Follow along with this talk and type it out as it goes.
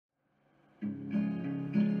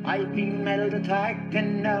I've been metal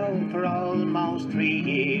detecting now for almost 3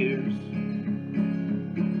 years.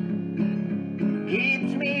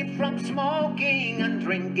 Keeps me from smoking and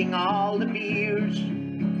drinking all the beers.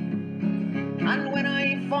 And when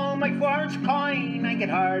I found my first coin, I could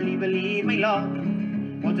hardly believe my luck.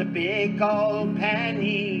 Was a big old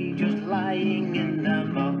penny just lying in the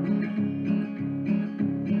muck.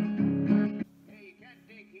 Hey, you can't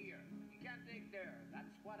dig here, you can't dig there,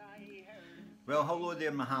 that's what I heard. Well, hello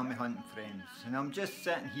there my hammy hunting friends, and I'm just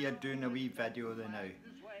sitting here doing a wee video now,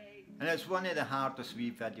 and it's one of the hardest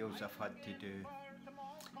wee videos I've had to do.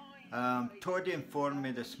 Toddy informed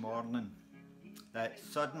me this morning that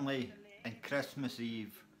suddenly on Christmas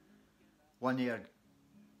Eve one of our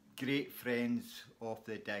great friends of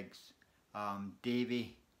the digs,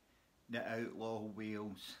 Davy the Outlaw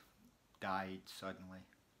Wales, died suddenly,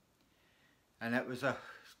 and it was a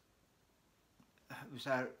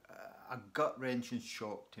gut-wrenching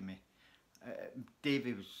shock to me.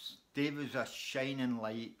 Davy was a shining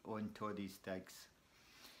light on Toddy's Digs.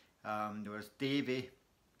 There was Davy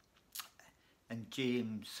and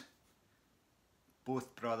James,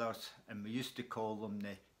 both brothers, and we used to call them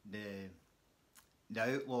the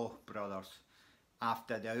Outlaw Brothers,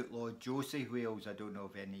 after the outlaw Josie Wales. I don't know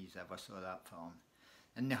if any of you ever saw that film.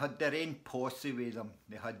 And they had their own posse with them.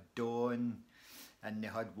 They had Don and they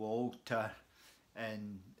had Walter,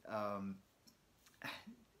 and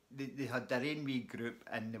they had their own wee group,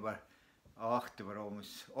 and they were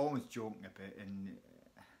almost joking about it. And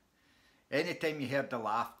anytime you heard the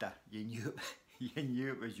laughter, you knew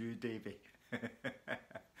it was you, Davy.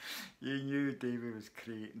 You knew Davy was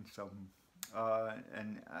creating something.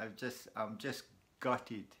 And I'm just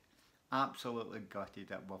gutted, absolutely gutted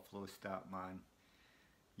that we've lost that man.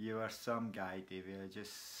 You were some guy, Davy.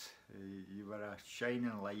 You were a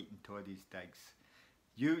shining light in Toddy's Digs.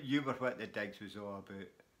 You were what the Digs was all about.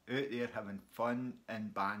 Out there having fun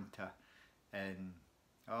and banter, and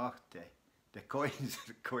the coins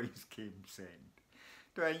came second.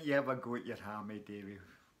 Don't think you ever got your hammy, Davy,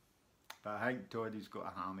 but I think Toddy's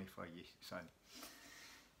got a hammy for you, son.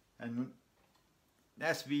 And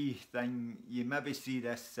this wee thing, you maybe see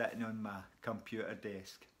this sitting on my computer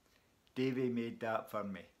desk. Davy made that for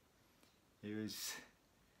me. He was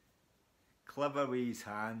clever with his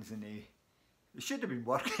hands, and he should have been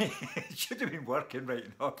working. He should have been working right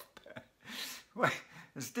enough.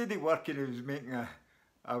 Instead of working, he was making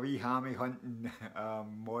a wee hammy hunting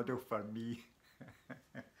model for me.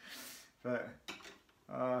 But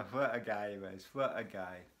what a guy he was! What a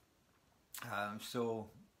guy! So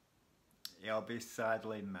you'll be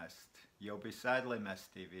sadly missed. You'll be sadly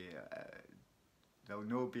missed, Davy. There'll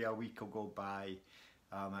no be a week will go by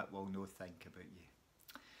it will no think about you.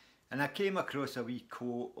 And I came across a wee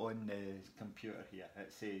quote on the computer here.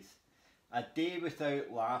 It says, "A day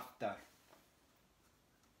without laughter.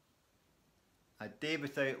 A day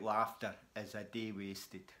without laughter is a day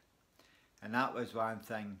wasted." And that was one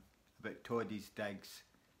thing about Toddy's Digs.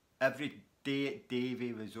 Every day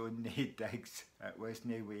Davy was on the digs, it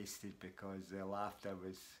wasn't wasted, because the laughter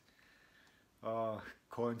was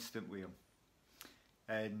constant with him.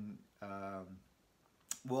 And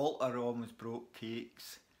Walter almost broke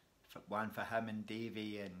cakes, one for him and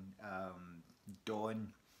Davy and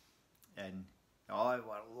Don, and they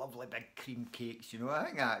were lovely big cream cakes, you know. I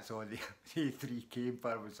think that's all they three came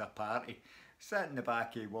for, was a party. Sat in the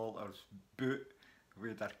back of Walter's boot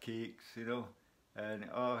with their cakes, you know. And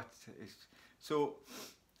so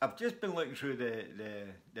I've just been looking through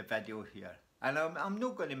the video here, and I'm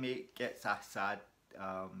not going to make it a sad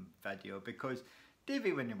video, because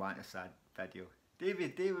Davy wouldn't want a sad video.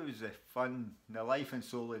 Davy was the fun, the life and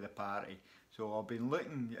soul of the party. So I've been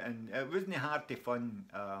looking, and it wasn't hard to find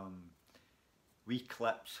wee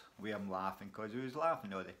clips with him laughing, because he was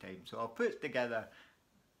laughing all the time. So I've put together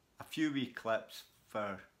a few wee clips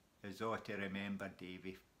for us all to remember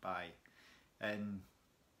Davy by. And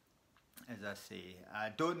as I say, I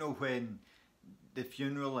don't know when the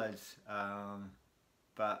funeral is,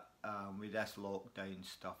 but with this lockdown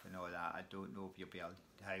stuff and all that, I don't know if you'll be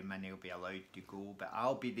how many will be allowed to go, but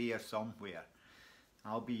I'll be there somewhere.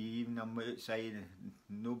 I'll be, even I'm outside, and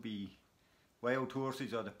no be wild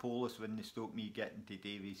horses or the police wouldn't stop me getting to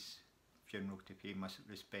Davy's funeral to pay my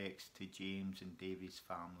respects to James and Davy's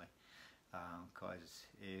family, because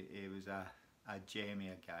he was a gem of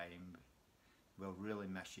a guy, and we'll really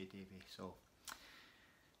miss you, Davy. So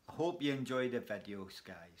I hope you enjoy the videos,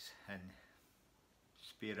 guys, and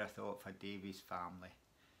spare a thought for Davy's family,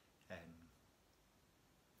 and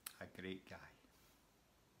a great guy.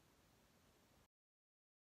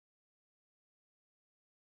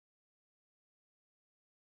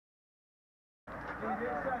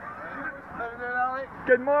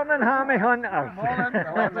 Good morning, Hammy Hunter. Morning.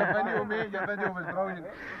 I watched the video, mate. Your video was brilliant.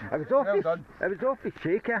 It was awfully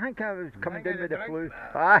shaky. I think I was coming down with the flu.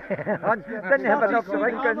 Aye, I didn't have enough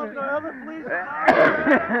drink. Is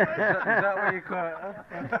that what you call it?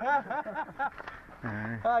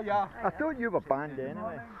 Yeah. I thought you were banned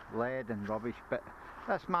anyway. Lead and rubbish, but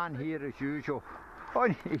this man here, as usual, oh,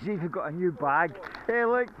 he's even got a new bag. Hey,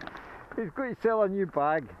 look, he's got to sell a new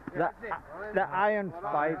bag. The Iron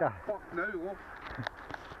Spider. Fuck now, look.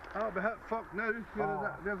 That'll be hit fuck now.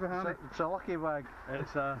 There's a hand. It's a lucky bag.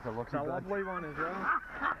 It's a lovely one as well.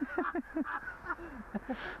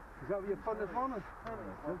 Is that what you're putting this on?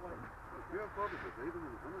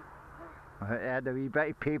 I had a wee bit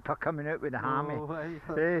of paper coming out with the hammy.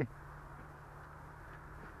 Hey.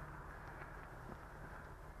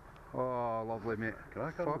 Oh, lovely, mate.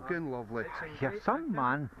 Fucking lovely. You're some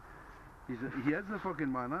man. He is the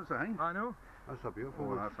fucking man, that's the thing. I know. That's a beautiful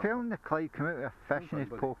one. Phil and the Clyde come out with a fish in his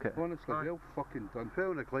pocket. Honestly, well fucking done.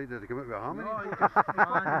 Phil and the Clyde did come out with a hammer. No, he doesn't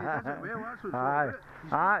well, that's what's wrong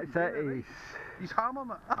with it. He's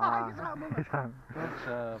hammering it. He's hammering it. That's,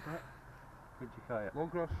 what do you call it? Long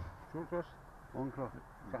cross, short cross, long cross.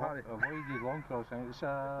 It's a Harry. Avoided long cross, it's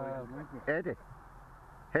Eddie.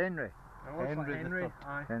 Henry. Henry.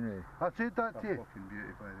 I said that to you. Fucking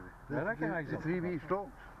beauty, by the way. I recognise the 3V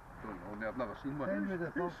strokes. Don't know, I've never seen one. Henry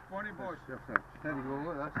the first. Squatty boys. There you go,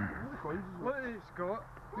 look at this. Look at it, Scott.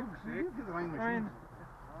 Look at the ring machine.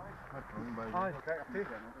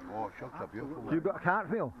 Oh, shucks, a beautiful one. You got a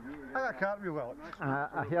cartwheel? I got a cartwheel, Alex.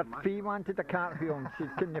 I heard Fee wanted a cartwheel and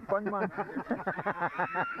she's couldn't you fund one?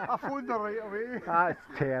 I phoned her right away. That's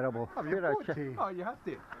terrible. Oh, you have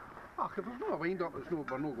to. Oh, if there's no wind up, we're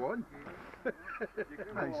not going.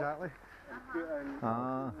 Exactly.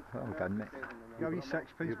 Well done, mate. You have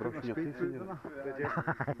 6 pence put my speed through, didn't I?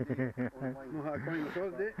 Know how to come in the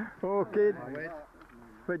sword, did Okay.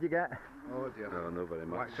 What'd you get? Oh dear. No, not very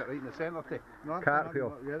much. Wax it right in the centre, too.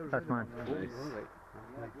 Cartwheel. That's mine.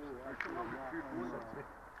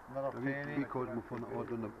 Another penny. Because my phone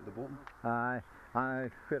odd on the bottom. Aye.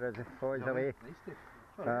 Where is it? Oh, he's away.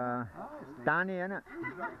 Danny, innit?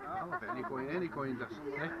 Any coin does.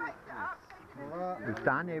 It was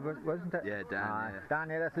Danny, wasn't it? Yeah, Danny.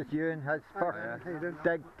 Danny, this is you and his first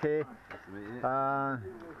dig tea.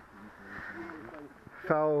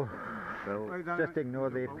 Phil, just ignore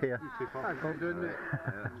the pair.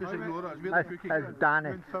 Just ignore it. We're the cookie crew. That's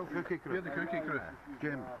Danny. We're the cookie crew.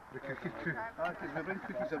 Jim, the cookie crew. We bring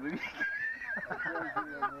cookies every week.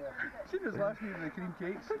 Seen us last week with the cream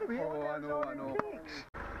cakes. Oh, I know.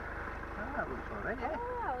 That looks alright, eh? Oh,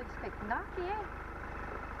 that looks like knacky, eh?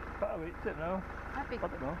 Better wait it now. I'd be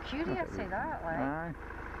curious to that, like. Aye.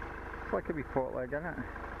 It's like a wee pot leg, isn't it?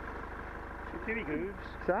 Two grooves.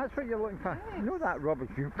 So that's what you're looking for. Yes. You know that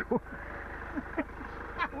rubbish you've got.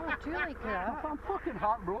 Oh, too like that. I'm fucking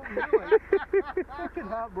heartbroken, really. Fucking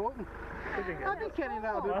heartbroken. I've been carrying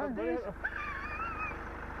that about for days.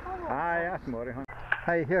 Aye, that's more, huh?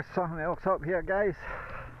 Hey, here's something else up here, guys.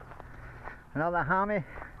 Another hammy.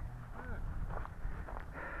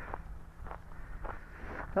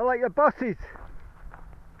 They're like the buses.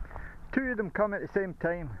 2 of them come at the same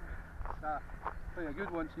time. Play a good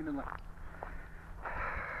one, seemingly.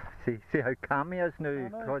 See how calm he is now,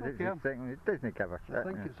 because it's his second. It doesn't give a shit. I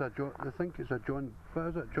think it's a John. What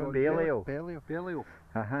is it? John Bailio. Bailio.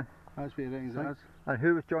 That's what he reckons it is. And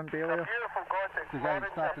who was John Bailio? The guy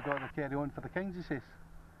that started on the carry on for the Kings, he says.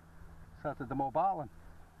 Started them all battling.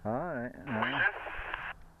 Alright.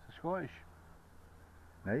 It's Scottish.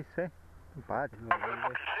 Nice, eh? Not bad.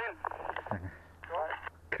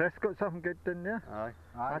 Chris got something good down there. Aye.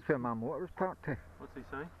 That's where my motor was parked to. What's he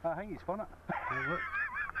saying? I think he's spun it.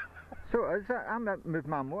 So is it? I moved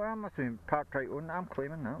my motor, I must have been parked right on. I'm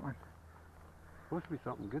claiming that one. Supposed to be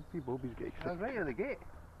something good for Bobby's gate. That's right at the gate.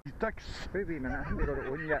 He's dicks. Wait a minute, I haven't got it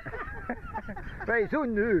on yet. Right, it's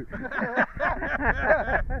on now.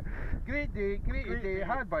 Great day,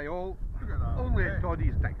 had by all. Only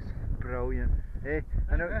Toddy's Digs. Brilliant. Eh?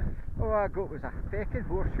 And all I got was a feckin'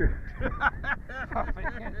 horseshoe. A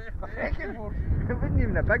feckin' horseshoe? It wasn't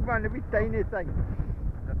even a big one, a wee tiny thing.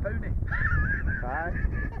 A townie. Aye.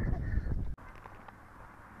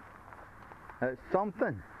 It's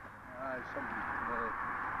something. Aye, something.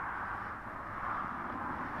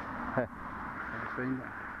 Let's find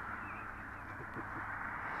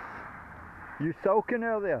it. You sulking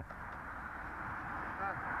earlier?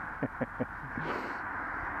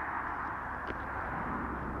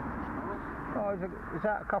 Oh, is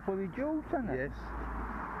that a couple of wee jewels in it? Yes.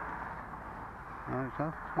 Aye,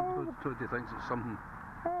 sir. Toddy thinks it's something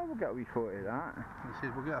Oh, we'll get a wee photo of that. He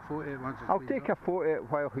says we'll get a photo once it's I'll cleaned take up. a photo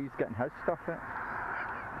while he's getting his stuff out.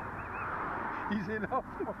 Easy enough.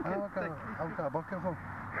 I'll get a bucket full.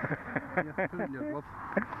 You put it in your glove.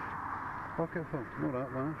 Bucket full. No,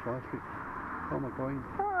 that one. That's last week. All my coins.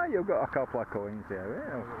 Ah, you've got a couple of coins there.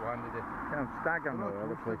 I've Well, got one today. yeah, I'm staggering all over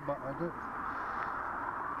the place. But I do.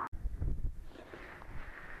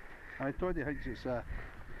 Toddy thinks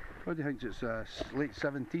it's late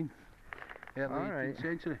 17th, early 18th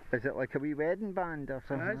century. Is it like a wee wedding band or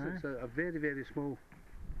something? It is. It's a very, very small.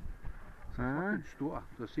 It's a fucking stoker.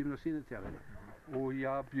 I've seen it to already. Oh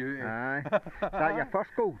yeah, beauty. Aye. Is that your first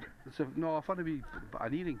gold? No, I've had a wee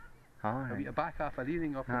an earring. Alright. A wee back half an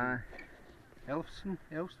earring up in Elston.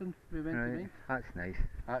 We went to meet. That's nice.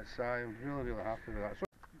 I'm really, really happy with that. So,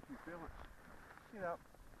 see that?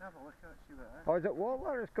 Have a look at it, see what it is. Oh, is it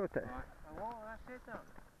Walter that's got it? Well, I said that.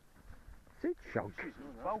 Said Shug.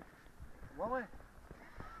 Well, Willie.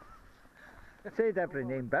 Said every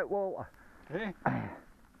name but Walter. Hey.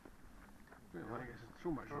 There's so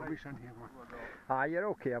much rubbish in here. Ah, you're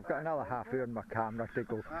okay. I've got another half hour on my camera to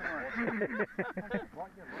go. Look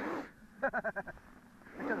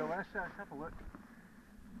at the list, have a look.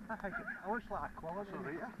 I think it looks like a quality.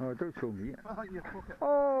 Oh, don't show me it. I think your pocket.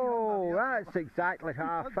 Oh, that's exactly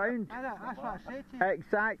how I found. That's what I said to you.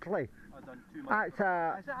 Exactly. I've done too much. That's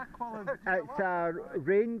a, Is that a quality? it's a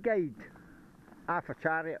rain guide. Half a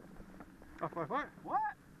chariot. What? What?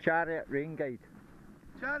 Chariot rain guide.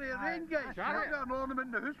 Chariot rain guide. I've got an ornament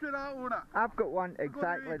in the house with that on it. I've got one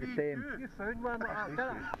exactly the same. You found one like that,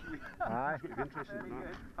 didn't you? Aye.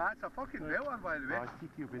 That's a fucking well one, by the way. I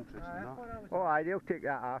think you've interested in that. Oh, aye, they'll take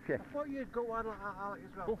that off you. I thought you'd got one like that, Alex,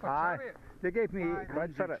 as well. Go for Aye. chariot. They gave me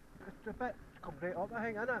 £8 for it. It's a bit come right up, I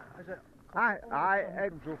think, isn't it? Is it? Aye,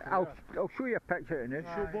 I'll show you a picture in it.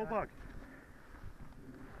 Show ball bag.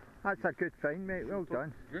 That's a good find, mate. Well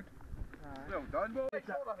done. Good. Well done, boy.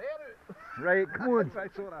 Right, come on. I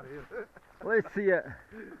saw that here. Let's see it.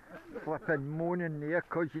 Flipping moaning there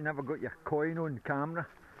because you never got your coin on camera.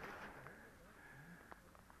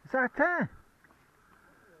 Is that it?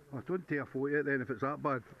 Oh, don't take a photo of it then if it's that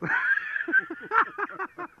bad.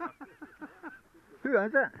 Who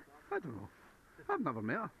is it? I don't know. I've never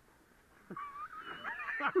met her.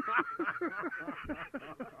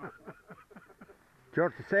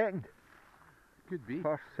 George II. Could be.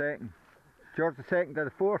 First, second. George II to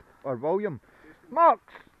the fourth, or William.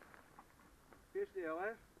 Marks! Face to the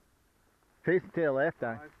left. Facing to the left,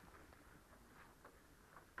 aye.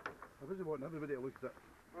 I wasn't wanting everybody to look at it.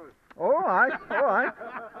 Oh, aye, oh, aye.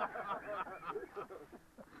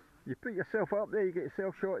 You put yourself up there, you get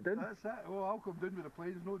yourself shot down. That's it. Oh, I'll come down with the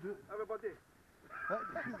planes, no do it. Everybody.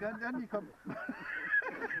 In you come.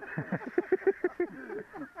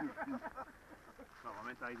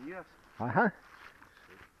 Government ideas. Uh-huh.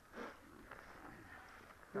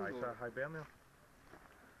 Aye, sir, Hibernia.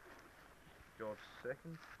 George II,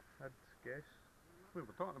 I'd guess. We were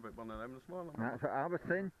talking about one of them this morning. That's what I was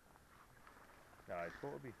saying. Aye, it's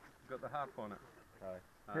got to be. Got the harp on it. Aye.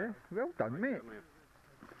 Yeah, well done, mate.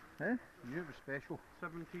 Eh? You were special.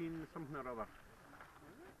 17 something or other.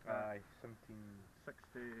 Aye,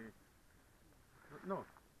 1760. No,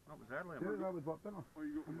 that was earlier. Yeah, that was what, didn't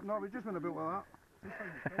it? No, we just went about like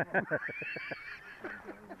that.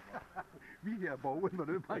 We get a ball when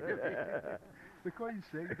we're out back the coin's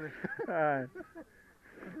secondary. Aye.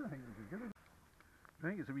 I don't think it's as good as I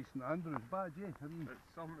think it's a wee St Andrews badge, eh? It's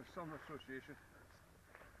some association.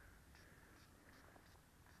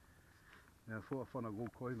 Yeah, I thought I found a gold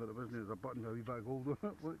coin, but it wasn't. There's a button with a wee bit of gold on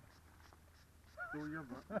it. Look. Oh, yeah,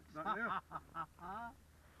 that there.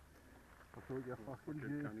 I thought you're fucking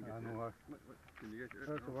Jew. I know. Can you get it?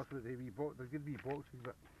 That's the worst with the wee box. There's good wee boxes,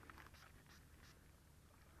 but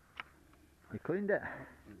You cleaned it?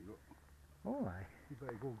 there you go. Oh, aye. You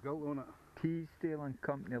better gold gilt on it. Teasdale and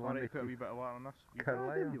Company Alright, put a Limited. wee bit of water on this.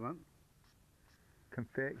 Carlisle You want?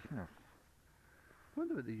 Confectioners.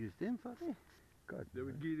 Wonder what they used them for, eh? God. They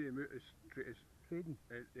would give them out as Trading.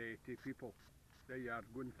 to people. There you are,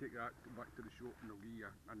 go and take that back to the shop and they'll give you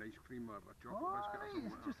an ice cream or a chocolate biscuit or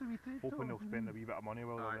something It's like just a wee trade. Hoping they'll spend a wee bit of money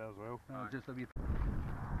while they're there as well. Just a wee.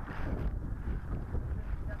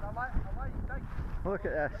 Look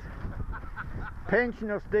at this.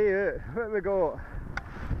 Pensioners Day out. What have we got?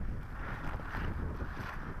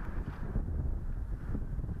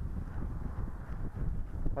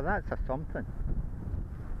 Well, that's a something.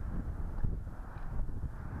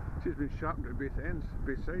 It's been sharpened at both ends,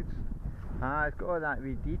 both sides. Ah, it's got all that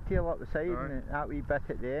wee detail up the side Aye. and that wee bit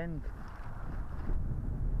at the end.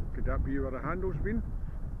 Could that be where the handle's been?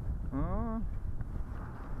 Oh,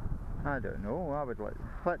 I don't know. I would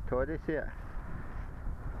let Toddy see it.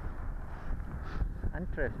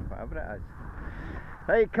 Interesting, whatever it is.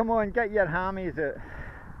 Right, come on, get your hammies out.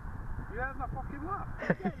 You having a fucking what?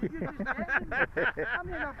 You just did. I'm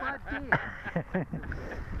in a bad day.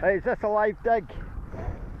 Right, is this a live dig?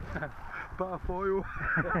 Bit of foil.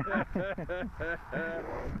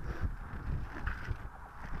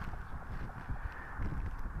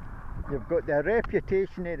 You've got the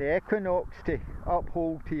reputation of the Equinox to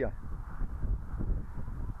uphold here.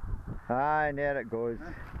 Aye, and there it goes.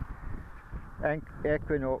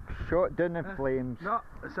 Equinox, shot down in flames. No,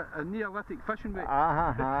 it's a Neolithic fishing weight.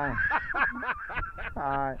 Aye.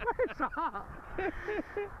 Aye.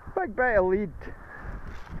 Big bit of lead.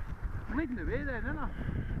 Leading the way then, isn't it?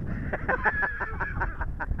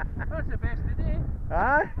 That's the best today.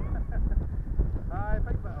 Aye? Aye,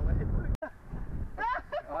 big bit of lead.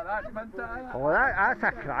 Oh, that's mint, aye. Oh, that's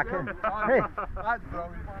a cracking. Hey, That's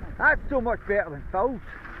brilliant. that's so much better than Phil's.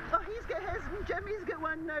 Oh, he's got his and Jimmy's got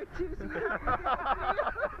one now too, so you have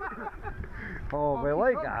to Oh, we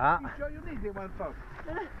like that. You sure you need the one first?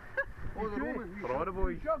 Oh, the Roman. For all the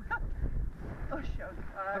boys. Oh, sure.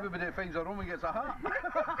 Everybody that finds a Roman gets a hat.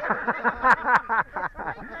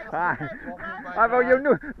 Aye. Aye, well, you'll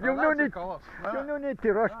no need, colours. you'll no need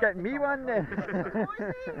to rush getting me one then.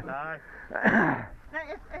 Aye. Now,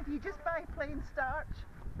 if you just buy plain starch,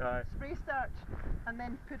 spray starch, and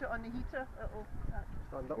then put it on the heater, it'll...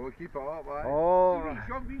 Stand up. Oh, keep it up, aye. Oh.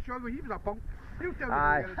 He was a punk. He'll tell me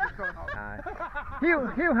Aye. to just turn up. Aye.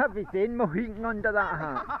 He'll have his own Mohican under that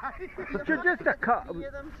hat. Should just a cut, Three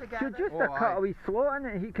of them should together. just Oh, a cut aye. a wee slot in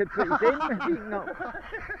it. He could put his own Mohican up.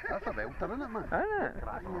 That's a belter, isn't it, man? Isn't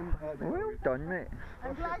it? Well done, mate.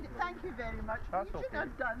 I'm glad, thank you very much. That's You shouldn't okay.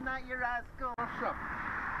 have done that, you rascal.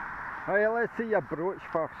 Right, let's see your brooch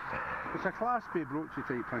first. It's a Class B broachy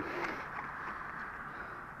type thing.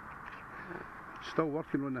 Still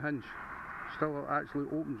working on the hinge. Still actually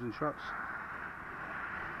opens and shuts.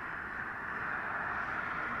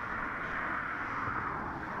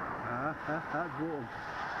 That's bottom.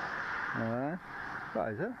 What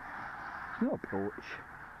is it? It's not a brooch.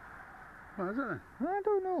 What is it? I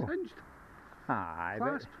don't know. Hinged. Aye, but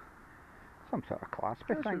Clasp. some sort of clasp,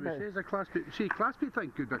 I That's think. what we say, it's a Class B. See, Class B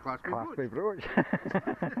thing could be a Class B Class B brooch. brooch.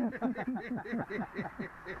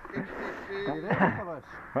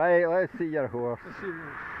 Right, let's see your horse.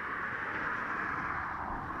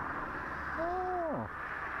 Oh,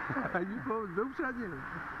 You blowing bulbs at you?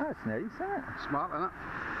 that's nice, isn't it? Smart, innit?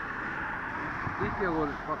 Detail on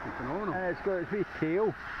it's fucking phenomenal. And it's got its wee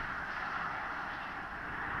tail.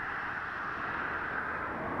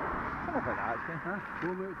 I don't know about that, Skin. Go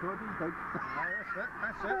out Toddy Digs.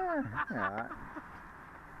 That's it. Yeah.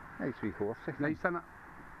 Nice wee horsey. Nice, innit?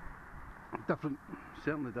 Different.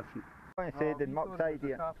 Certainly different. I said in muck's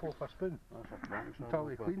idea. Tap off a spoon. Until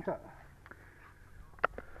they cleaned it.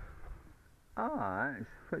 Ah,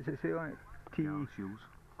 what's it say like? Tea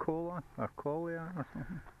cola or cola or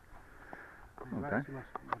something? Okay.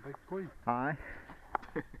 A big coin. Aye.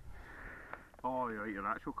 Oh, you're right, your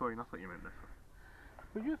actual coin, I thought you meant this.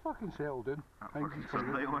 Would you fucking settle down? That Thank fucking you for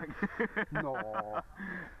Sunday, it. like. No. I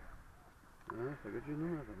figured you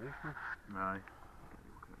knew that, Aye.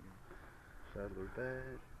 Saddler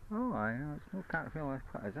bed. Oh, aye, no, it's no Catfield left,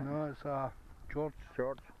 what is it? No, it's George.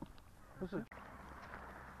 George. What's it?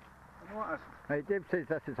 What is Right, Dave says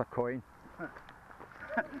this is a coin.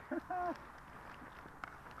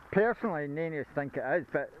 Personally, none of us think it is,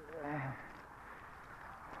 but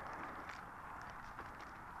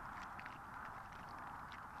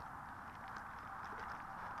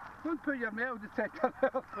Don't put your metal detector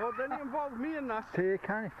out. Oh, didn't involve me in this. see, you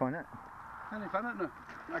can't fun it. Can I fin it now?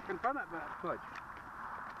 I can fin it, but fudge.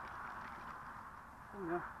 Oh,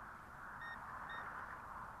 yeah.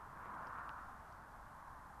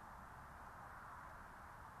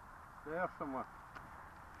 There somewhere.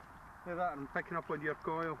 Hear that? I'm picking up on your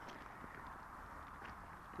coil.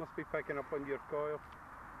 Must be picking up on your coil.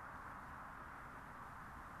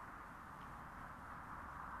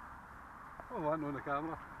 Oh, that on the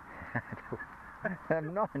camera.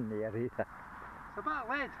 I'm not in there either. It's a bit of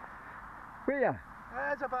lead. Where?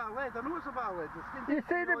 It's a bit of lead. I know it's a bit of lead. You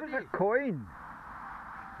said it was a coin.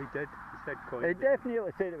 He did. He said coin. He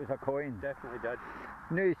definitely said it was a coin. Definitely did.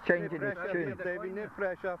 Now he's changing his pressure, tune. Davy, no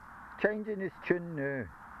pressure. Changing his tune now.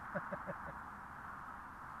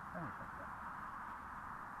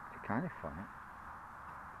 It's kind of funny.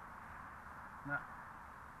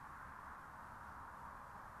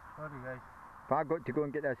 Sorry guys. But I got to go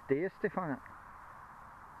and get this dace to fun it.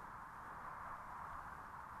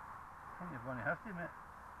 I think you're going to have to, mate.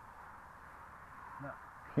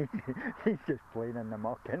 He's just playing in the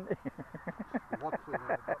muck, isn't he?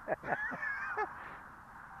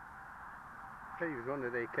 He was one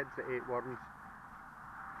of the kids that ate worms.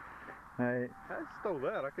 Right. It's still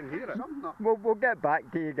there, I can hear it. We'll get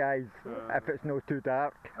back to you guys if it's not too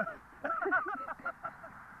dark.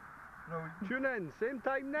 Tune in, same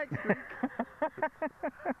time next week.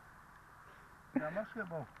 Yeah,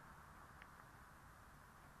 basketball.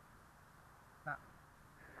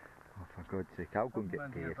 Oh, for God's sake, I'll go and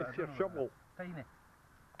get paid. It's your shovel. Tiny.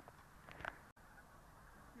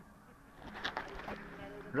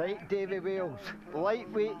 Right, Davy Wales,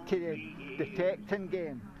 lightweight to the detecting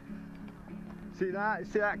game. See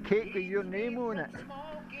that cake with your name on it?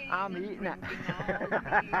 I'm eating it. When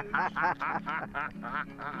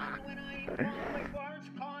I found my first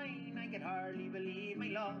coin, I could hardly believe my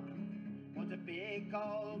luck. Was a big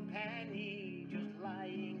gold penny just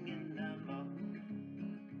lying in the muck.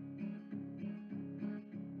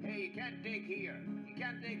 Hey, you can't dig here, you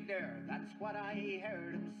can't dig there, that's what I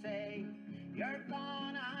heard him say. You're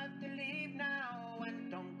gonna have to leave now and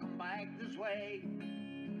don't come back this way.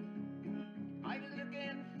 I was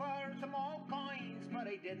looking for some old coins, but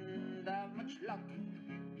I didn't have much luck.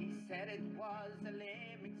 He said it was a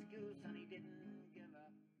lame excuse and he